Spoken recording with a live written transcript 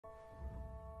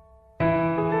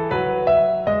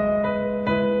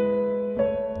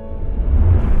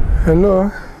Hello,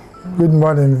 good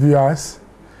morning viewers.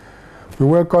 We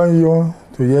welcome you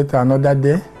to yet another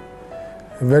day,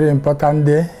 a very important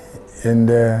day in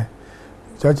the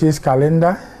church's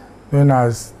calendar known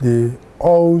as the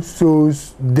All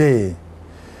Souls Day.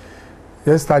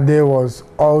 Yesterday was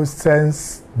All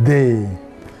Saints Day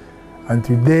and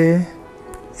today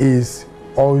is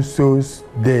All Souls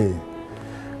Day.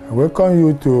 I welcome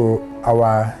you to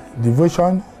our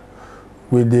devotion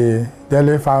with the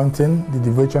Daily Fountain, the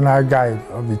devotional guide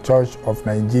of the Church of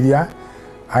Nigeria,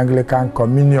 Anglican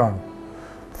Communion,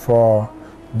 for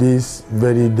this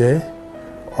very day,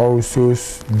 All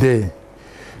Souls Day,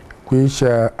 which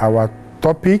our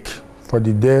topic for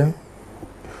the day,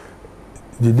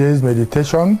 the day's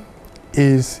meditation,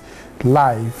 is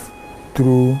life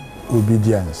through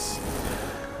obedience.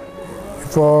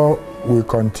 Before we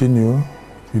continue,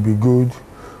 it will be good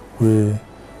we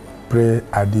pray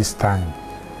at this time.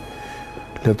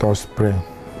 Let us pray.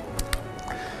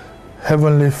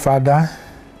 Heavenly Father,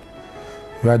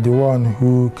 you are the one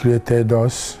who created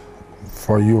us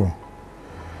for you,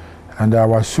 and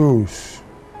our souls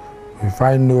will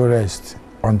find no rest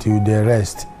until they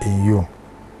rest in you.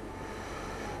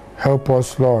 Help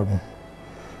us, Lord,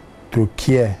 to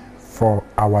care for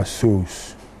our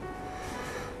souls,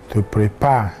 to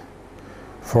prepare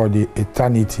for the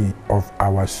eternity of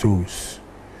our souls.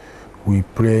 We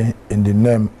pray in the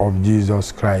name of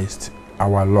Jesus Christ,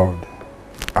 our Lord.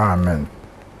 Amen.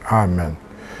 Amen.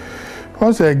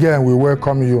 Once again, we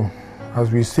welcome you. As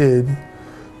we said,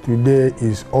 today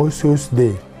is All Souls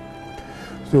Day.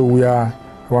 So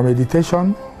our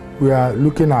meditation, we are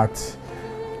looking at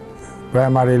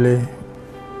primarily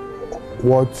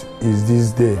what is this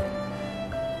day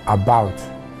about?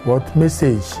 What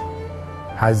message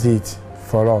has it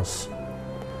for us?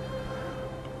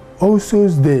 All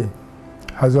Souls Day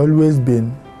has always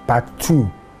been part 2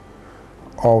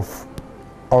 of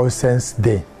All Saints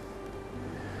Day.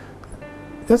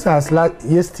 Just as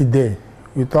yesterday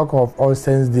we talked of All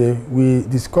Saints Day, we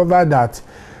discovered that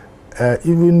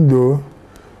even though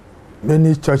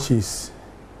many churches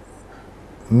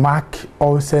mark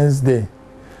All Saints Day,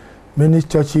 many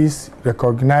churches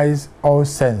recognize All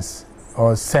Saints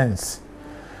or saints,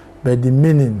 but the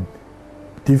meaning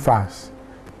differs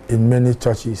in many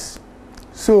churches.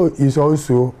 So is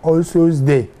also All Souls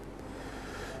Day.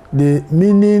 The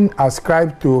meaning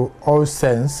ascribed to all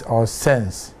saints or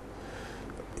saints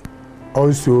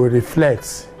also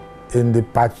reflects in the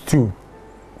part 2,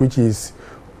 which is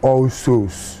All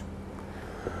Souls.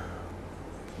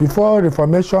 Before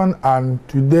Reformation and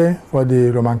today for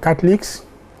the Roman Catholics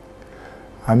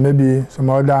and maybe some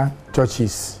other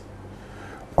churches,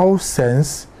 all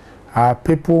saints are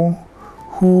people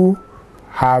who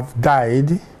have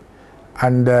died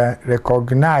and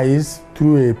recognized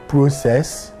through a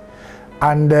process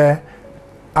and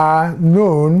are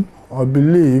known or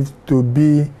believed to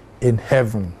be in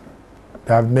heaven.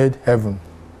 They have made heaven.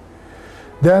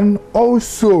 Then all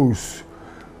souls,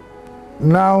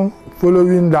 now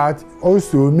following that,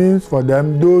 also means for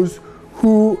them those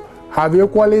who have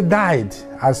equally died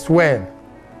as well,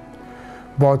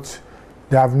 but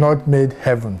they have not made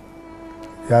heaven.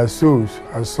 Their souls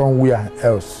are somewhere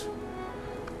else,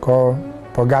 called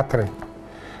purgatory.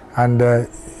 And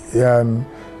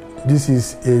this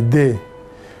is a day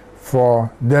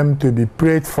for them to be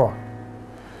prayed for,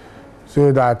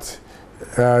 so that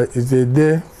it's a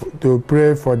day to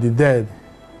pray for the dead,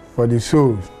 for the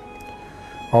souls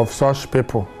of such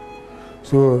people.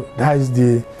 So that is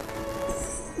the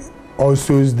All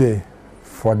Souls Day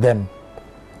for them.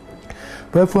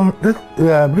 But from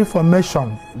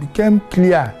Reformation, it became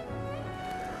clear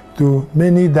to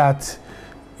many that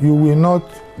you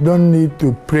don't need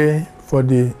to pray for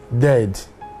the dead.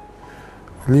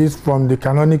 At least from the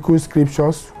canonical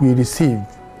scriptures we received.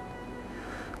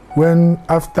 When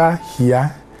after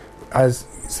here, as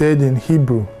said in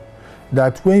Hebrew,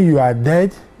 that when you are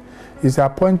dead, it's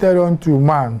appointed unto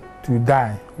man to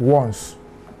die once,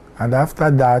 and after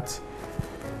that,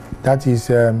 that is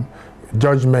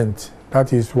judgment.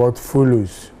 That is what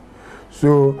follows.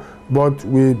 So, but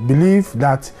we believe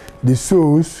that the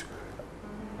souls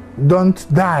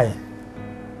don't die.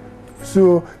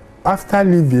 So after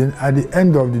living, at the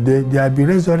end of the day, there will be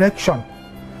resurrection.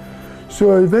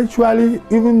 So eventually,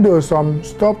 even though some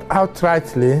stopped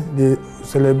outrightly the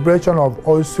celebration of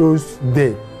All Souls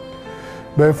Day,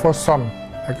 but for some,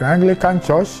 like the Anglican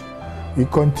Church, we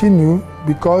continue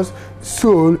because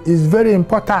soul is very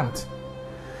important.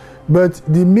 But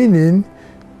the meaning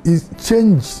is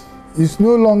changed. It's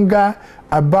no longer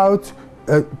about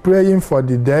praying for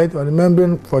the dead or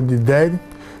remembering for the dead,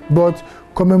 but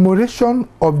commemoration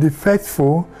of the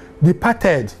faithful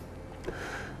departed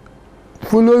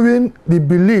following the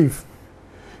belief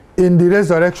in the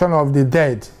resurrection of the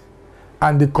dead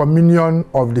and the communion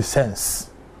of the saints,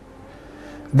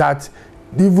 that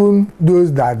even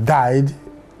those that died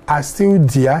are still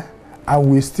there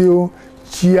and we still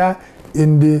cheer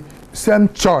in the same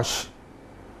church.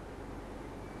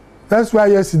 That's why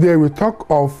yesterday we talked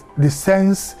of the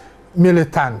saints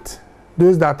militant,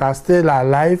 those that are still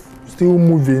alive, still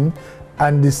moving,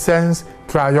 and the saints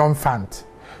triumphant,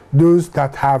 those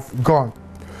that have gone.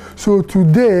 So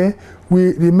today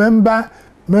we remember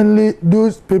mainly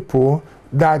those people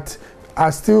that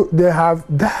are still, they have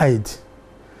died.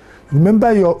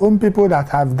 Remember your own people that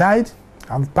have died,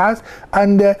 have passed,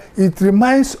 and it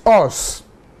reminds us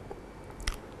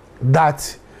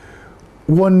that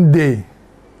one day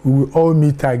we will all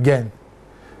meet again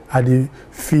at the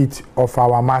feet of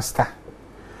our Master.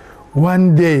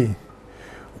 One day,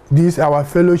 this our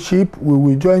fellowship, we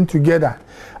will join together.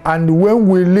 And when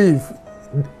we leave,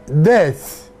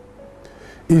 death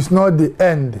is not the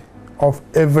end of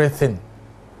everything.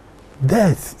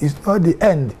 Death is not the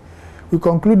end. We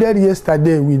concluded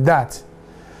yesterday with that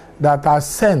our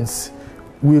sense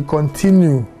will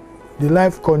continue, the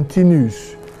life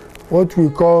continues. What we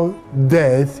call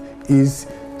death is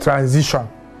transition.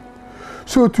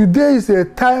 So today is a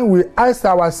time we ask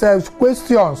ourselves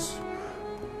questions.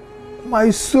 My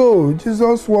soul,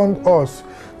 Jesus wants us.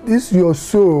 This is your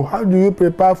soul. How do you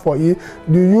prepare for it?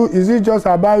 Is it just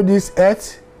about this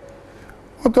earth?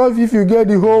 What if you get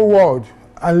the whole world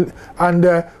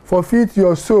and forfeit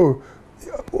your soul?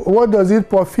 What does it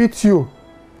profit you?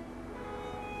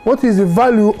 What is the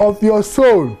value of your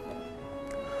soul?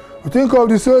 You think of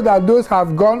the soul that those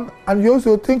have gone, and you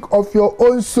also think of your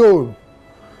own soul.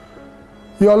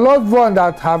 Your loved one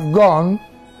that have gone,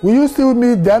 will you still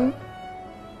meet them?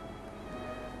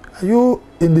 Are you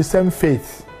in the same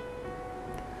faith?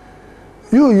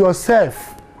 You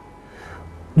yourself,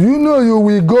 do you know you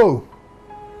will go?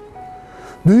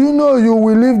 Do you know you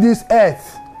will leave this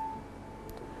earth?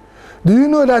 Do you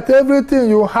know that everything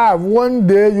you have, one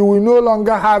day you will no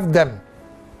longer have them?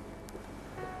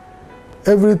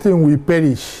 Everything will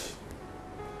perish,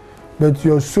 but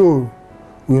your soul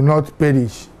will not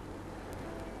perish.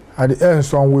 At the end,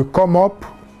 some will come up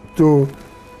to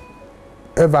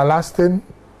everlasting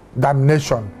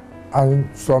damnation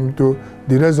and some to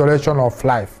the resurrection of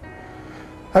life.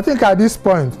 I think at this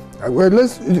point, well,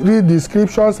 let's read the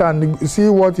scriptures and see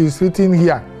what is written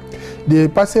here. The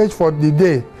passage for the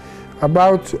day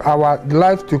about our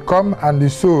life to come and the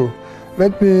soul.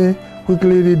 Let me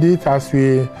quickly read it as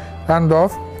we hand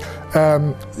off.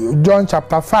 John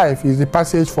chapter 5 is the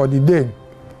passage for the day.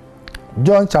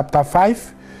 John chapter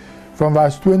 5 from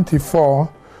verse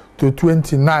 24 to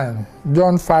 29.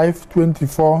 John 5,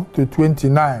 24 to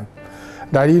 29.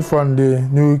 That is from the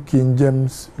New King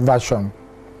James Version.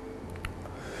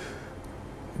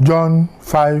 John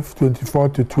 5, 24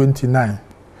 to 29.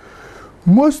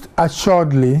 Most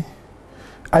assuredly,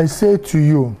 I say to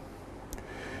you,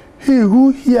 he who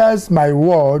hears my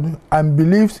word and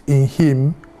believes in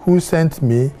him who sent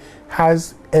me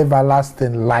has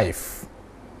everlasting life,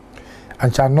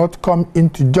 and shall not come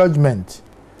into judgment,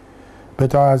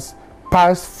 but has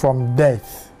passed from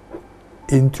death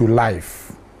into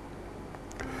life.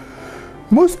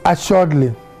 Most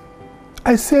assuredly,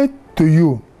 I say to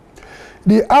you,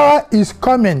 the hour is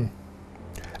coming,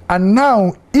 and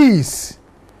now is,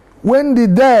 when the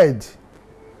dead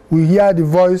will hear the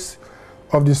voice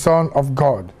of the Son of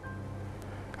God,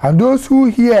 and those who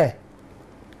hear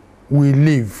will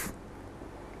live.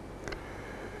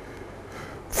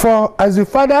 For as the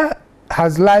Father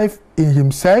has life in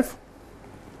himself,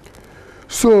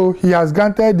 so he has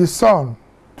granted the Son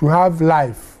to have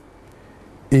life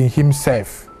in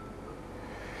himself,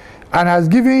 and has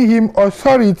given him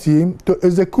authority to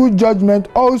execute judgment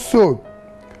also,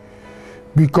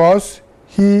 because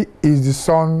he is the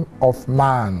Son of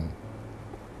Man.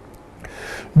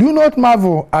 Do not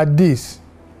marvel at this,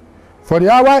 for the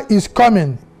hour is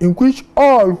coming in which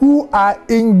all who are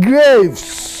in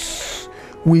graves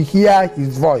will hear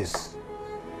his voice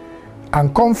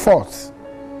and come forth.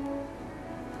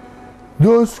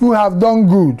 Those who have done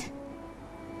good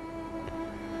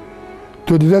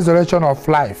to the resurrection of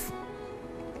life,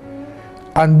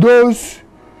 and those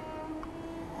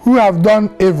who have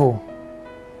done evil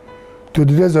to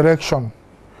the resurrection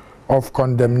of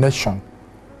condemnation.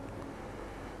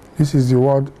 This is the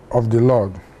word of the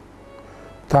Lord.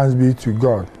 Thanks be to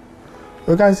God.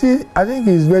 You can see, I think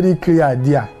it's very clear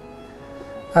there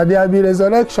that there will be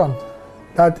resurrection,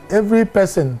 that every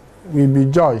person will be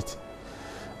judged,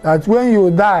 that when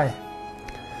you die,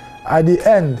 at the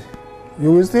end,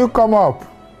 you will still come up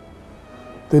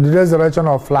to the resurrection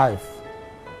of life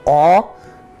or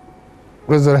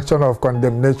resurrection of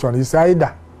condemnation. It's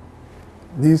either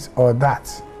this or that.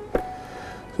 So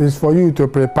it's for you to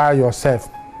prepare yourself.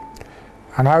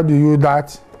 And how do you do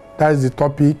that? That is the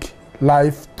topic,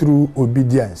 life through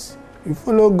obedience. You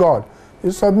follow God.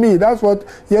 You submit. That's what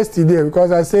yesterday,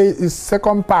 because I say it's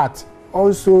second part.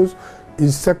 Also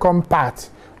is second part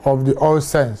of the all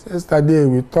sense. Yesterday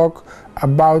we talked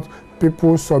about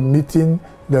people submitting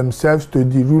themselves to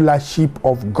the rulership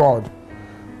of God.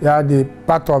 They are the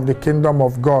part of the kingdom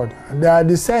of God. And they are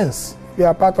the saints. We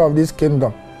are part of this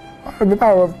kingdom. We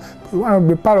want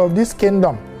to be part of this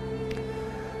kingdom.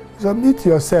 Submit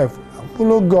yourself.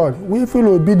 Follow God. We feel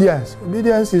obedience.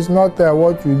 Obedience is not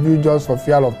what you do just for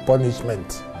fear of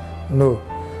punishment. No.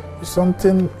 It's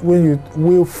something when you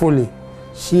willfully,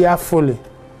 cheerfully,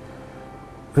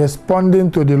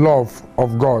 responding to the love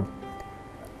of God.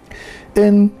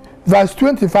 In verse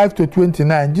 25 to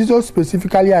 29, Jesus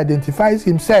specifically identifies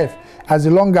himself as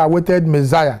the long-awaited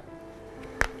Messiah,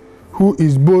 who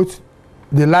is both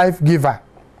the life giver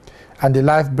and the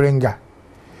life bringer.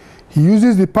 He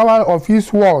uses the power of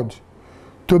his word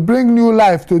to bring new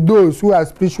life to those who are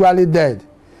spiritually dead,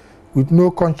 with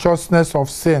no consciousness of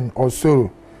sin or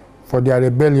sorrow for their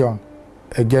rebellion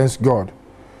against God.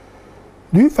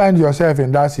 Do you find yourself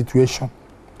in that situation?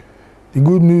 The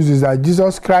good news is that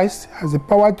Jesus Christ has the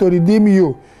power to redeem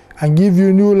you and give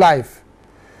you new life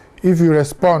if you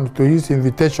respond to his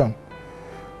invitation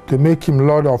to make him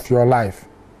Lord of your life.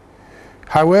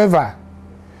 However,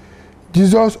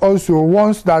 Jesus also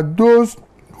wants that those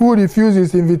who refuse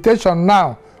his invitation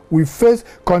now will face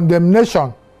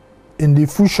condemnation in the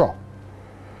future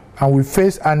and will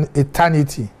face an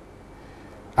eternity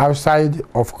outside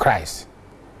of Christ.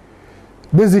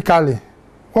 Basically,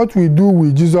 what we do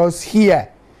with Jesus here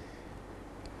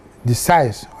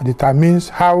decides or determines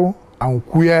how and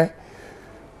where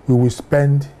we will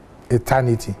spend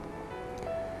eternity.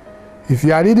 If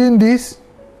you are reading this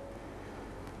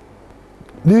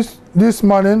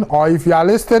morning, or if you are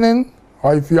listening,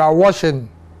 or if you are watching,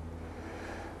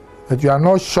 that you are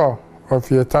not sure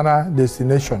of your eternal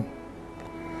destination,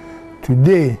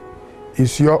 today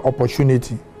is your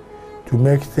opportunity to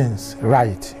make things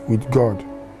right with God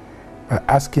by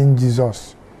asking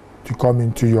Jesus to come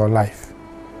into your life.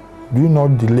 Do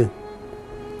not delay.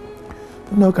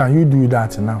 How can you do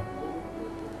that now?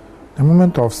 The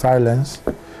moment of silence,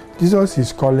 Jesus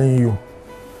is calling you.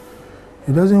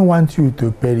 He doesn't want you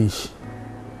to perish.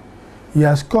 He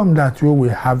has come that you will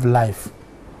have life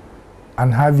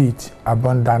and have it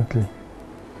abundantly.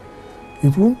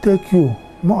 It won't take you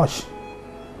much.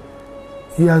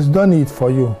 He has done it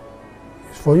for you.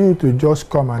 It's for you to just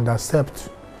come and accept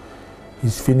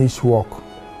his finished work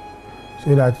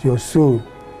so that your soul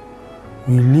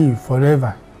will live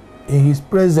forever in his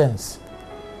presence,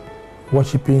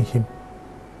 worshiping him.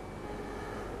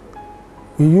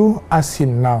 Will you ask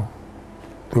him now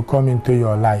to come into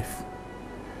your life,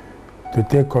 to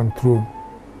take control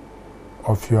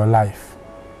of your life,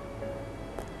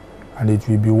 and it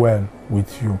will be well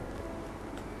with you?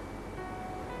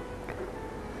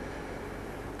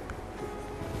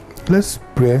 Let's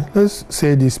pray. Let's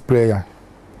say this prayer.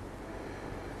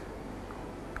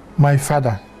 My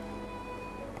Father,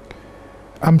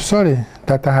 I'm sorry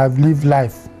that I have lived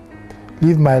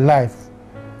my life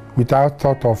without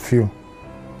thought of you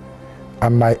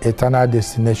and my eternal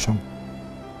destination.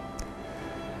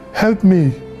 Help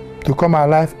me to come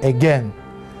alive again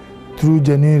through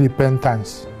genuine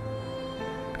repentance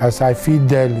as I feed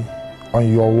daily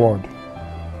on your word.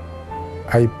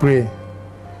 I pray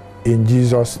in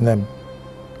Jesus' name.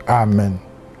 Amen.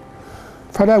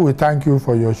 Father, we thank you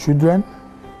for your children.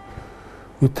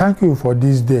 We thank you for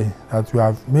this day that you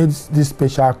have made this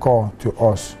special call to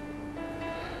us.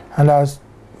 And as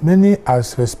many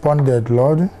as responded,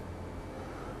 Lord,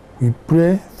 we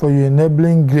pray for your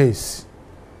enabling grace.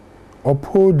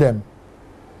 Uphold them,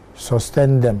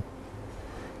 sustain them,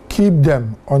 keep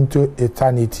them unto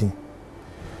eternity.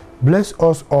 Bless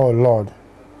us all, Lord,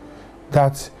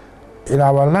 that in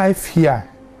our life here,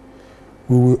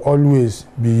 we will always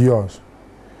be yours,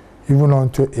 even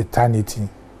unto eternity.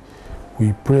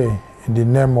 We pray in the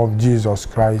name of Jesus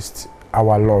Christ,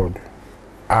 our Lord.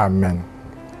 Amen.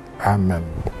 Amen.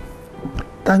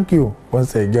 Thank you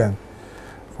once again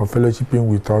for fellowshipping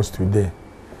with us today.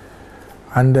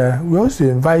 And we also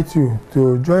invite you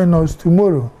to join us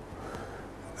tomorrow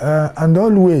and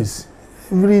always,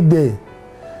 every day,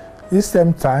 this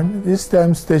same time, this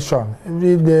same station,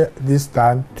 every day, this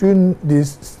time, tune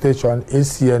this station,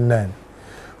 ACNN,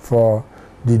 for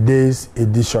the day's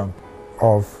edition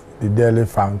of the Daily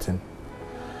Fountain.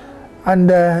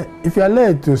 And if you are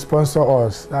led to sponsor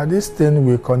us, that this thing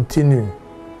will continue,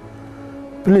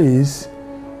 please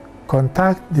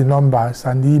contact the numbers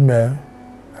and email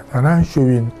that are now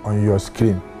showing on your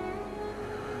screen.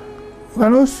 You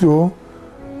can also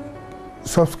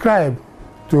subscribe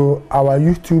to our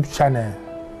YouTube channel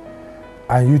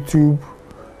and YouTube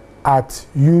at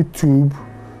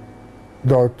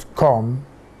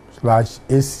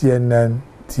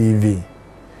youtube.com/ACNN-TV.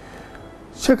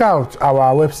 Check out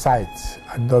our website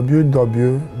at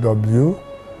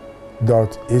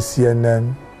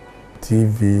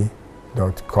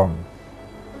www.acnntv.com.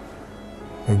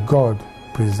 May God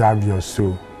preserve your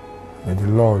soul. May the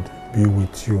Lord be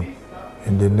with you.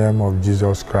 In the name of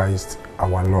Jesus Christ,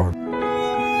 our Lord.